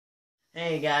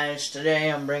Hey guys,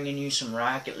 today I'm bringing you some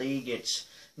Rocket League. It's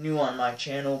new on my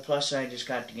channel, plus I just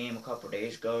got the game a couple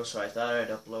days ago, so I thought I'd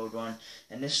upload one.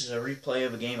 And this is a replay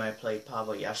of a game I played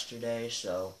probably yesterday,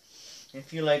 so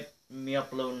if you like me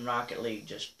uploading Rocket League,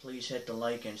 just please hit the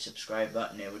like and subscribe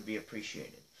button, it would be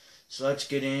appreciated. So let's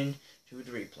get into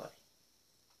the replay.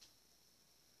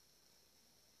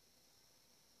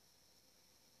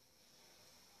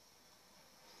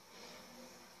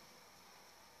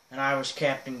 And I was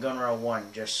Captain Gunner 1,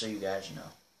 just so you guys know.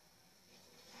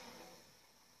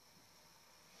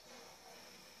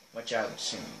 Which I would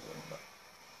assume you would, but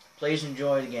please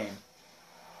enjoy the game.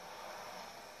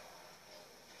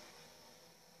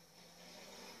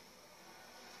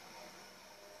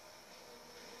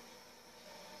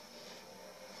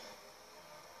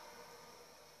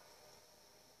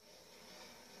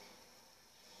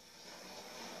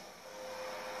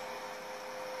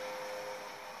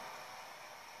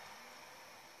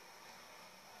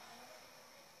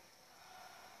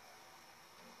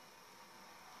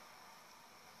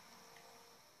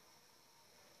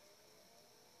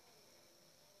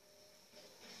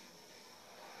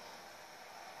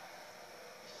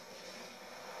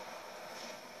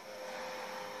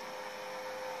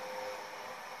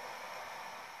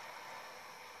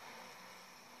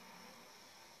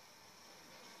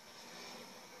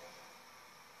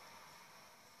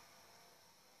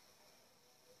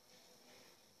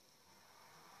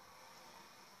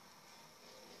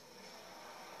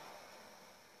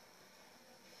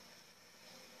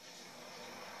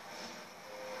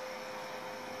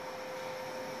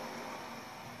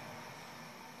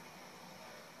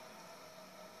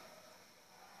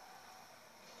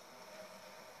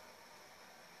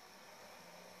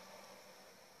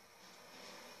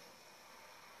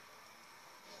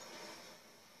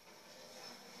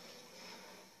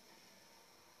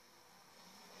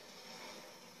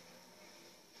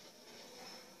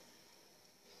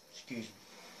 Excuse me.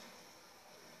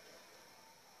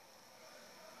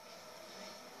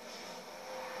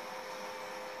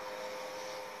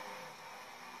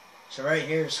 So right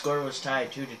here, the score was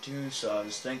tied 2-2, so I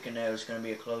was thinking that it was going to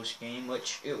be a close game,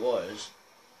 which it was.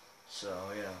 So,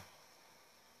 yeah.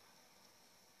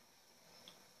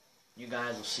 You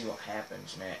guys will see what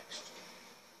happens next.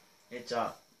 It's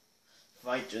a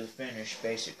fight to the finish,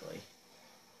 basically.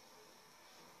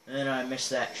 And then I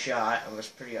missed that shot. I was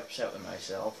pretty upset with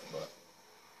myself, but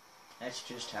that's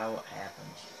just how it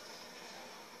happens.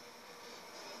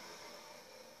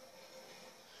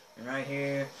 And right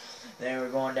here, they were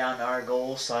going down to our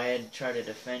goal, so I had to try to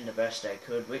defend the best I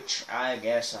could, which I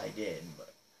guess I did,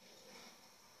 but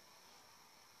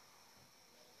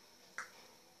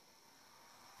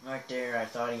right there, I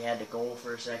thought he had the goal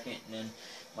for a second, and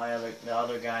then the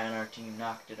other guy on our team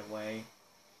knocked it away.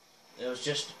 It was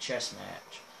just a chess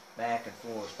match, back and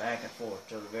forth,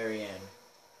 till the very end.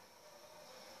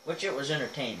 Which it was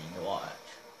entertaining to watch.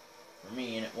 For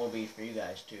me, and it will be for you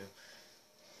guys too.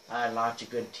 I had lots of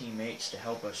good teammates to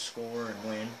help us score and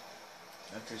win.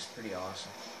 That was pretty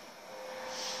awesome.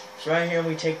 So right here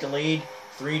we take the lead,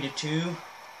 3-2.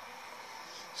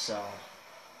 So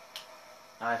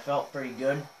I felt pretty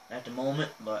good at the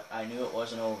moment, but I knew it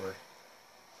wasn't over.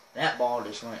 That ball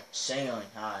just went sailing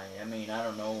high. I mean, I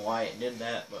don't know why it did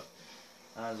that, but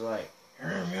I was like,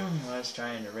 I was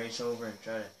trying to race over and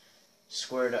try to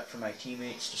square it up for my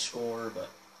teammates to score, but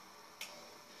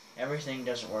everything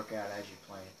doesn't work out as you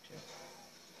plan it to.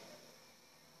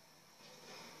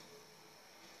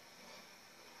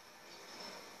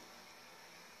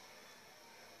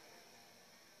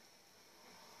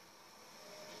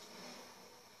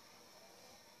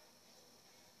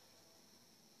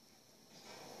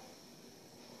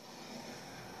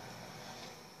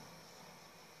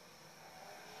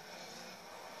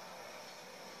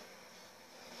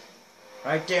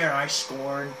 Right there, I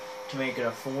scored to make it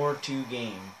a 4-2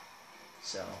 game.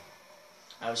 So,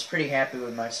 I was pretty happy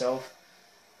with myself.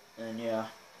 And yeah,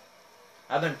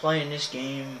 I've been playing this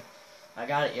game. I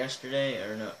got it yesterday,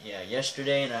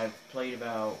 yesterday, and I've played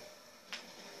about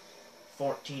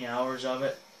 14 hours of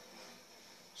it.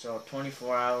 So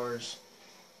 24 hours,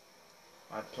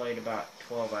 I played about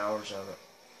 12 hours of it.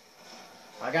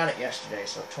 I got it yesterday,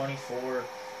 so 24.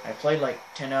 I played like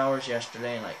 10 hours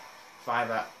yesterday and like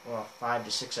 5 to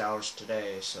 6 hours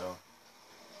today, so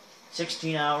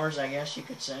 16 hours, I guess you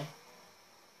could say.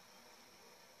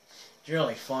 It's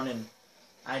really fun, and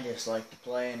I just like to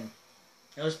play, and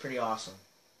it was pretty awesome.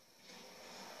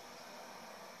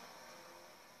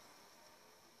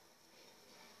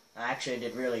 I actually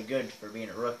did really good for being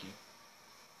a rookie.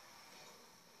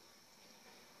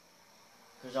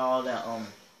 Because all the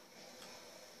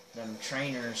them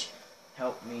trainers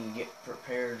helped me get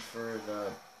prepared for the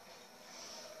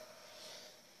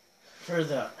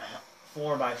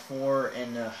 4x4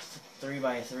 and the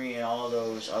 3x3 and all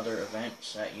those other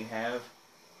events that you have.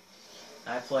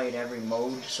 I played every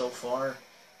mode so far,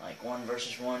 like 1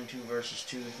 versus 1, 2 versus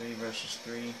 2, 3 versus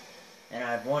 3, and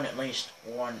I've won at least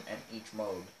one in each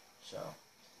mode, so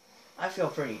I feel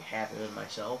pretty happy with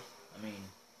myself. I mean,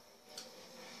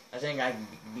 I think I can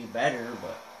be better,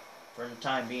 but for the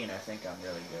time being, I think I'm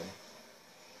really good.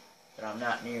 But I'm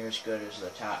not near as good as the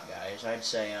top guys. I'd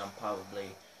say I'm probably,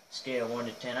 scale 1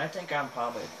 to 10, I think I'm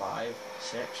probably 5,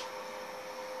 6.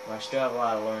 But I still have a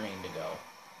lot of learning to go.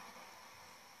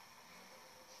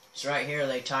 So right here,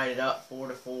 they tied it up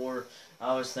 4-4.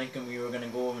 I was thinking we were going to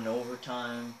go in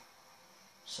overtime.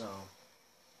 So,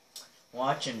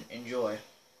 watch and enjoy.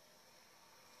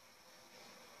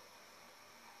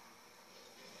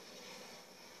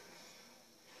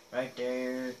 Right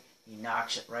there, he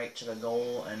knocks it right to the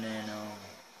goal, and then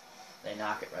they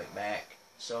knock it right back.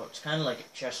 So it's kind of like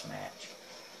a chess match.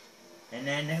 And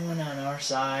then they went on our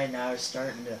side, and I was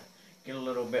starting to get a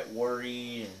little bit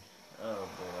worried, and oh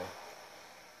boy.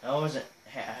 I wasn't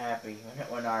happy when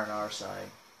it went on our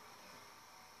side.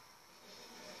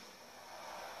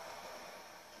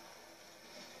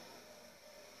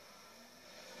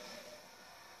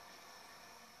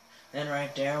 Then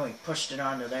right there, we pushed it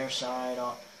onto their side,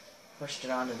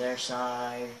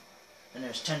 and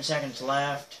there's 10 seconds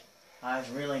left. I was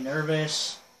really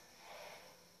nervous.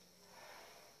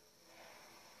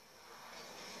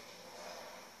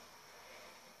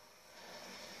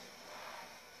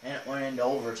 And it went into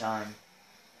overtime.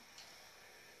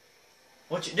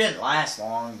 Which it didn't last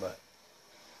long, but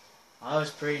I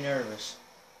was pretty nervous.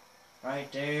 Right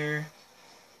there,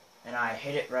 and I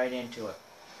hit it right into it.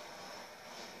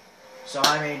 So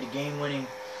I made the game-winning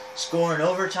score in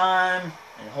overtime,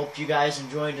 and I hope you guys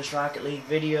enjoyed this Rocket League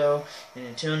video. And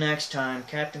until next time,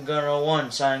 Captain Gunner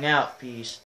 01 signing out. Peace.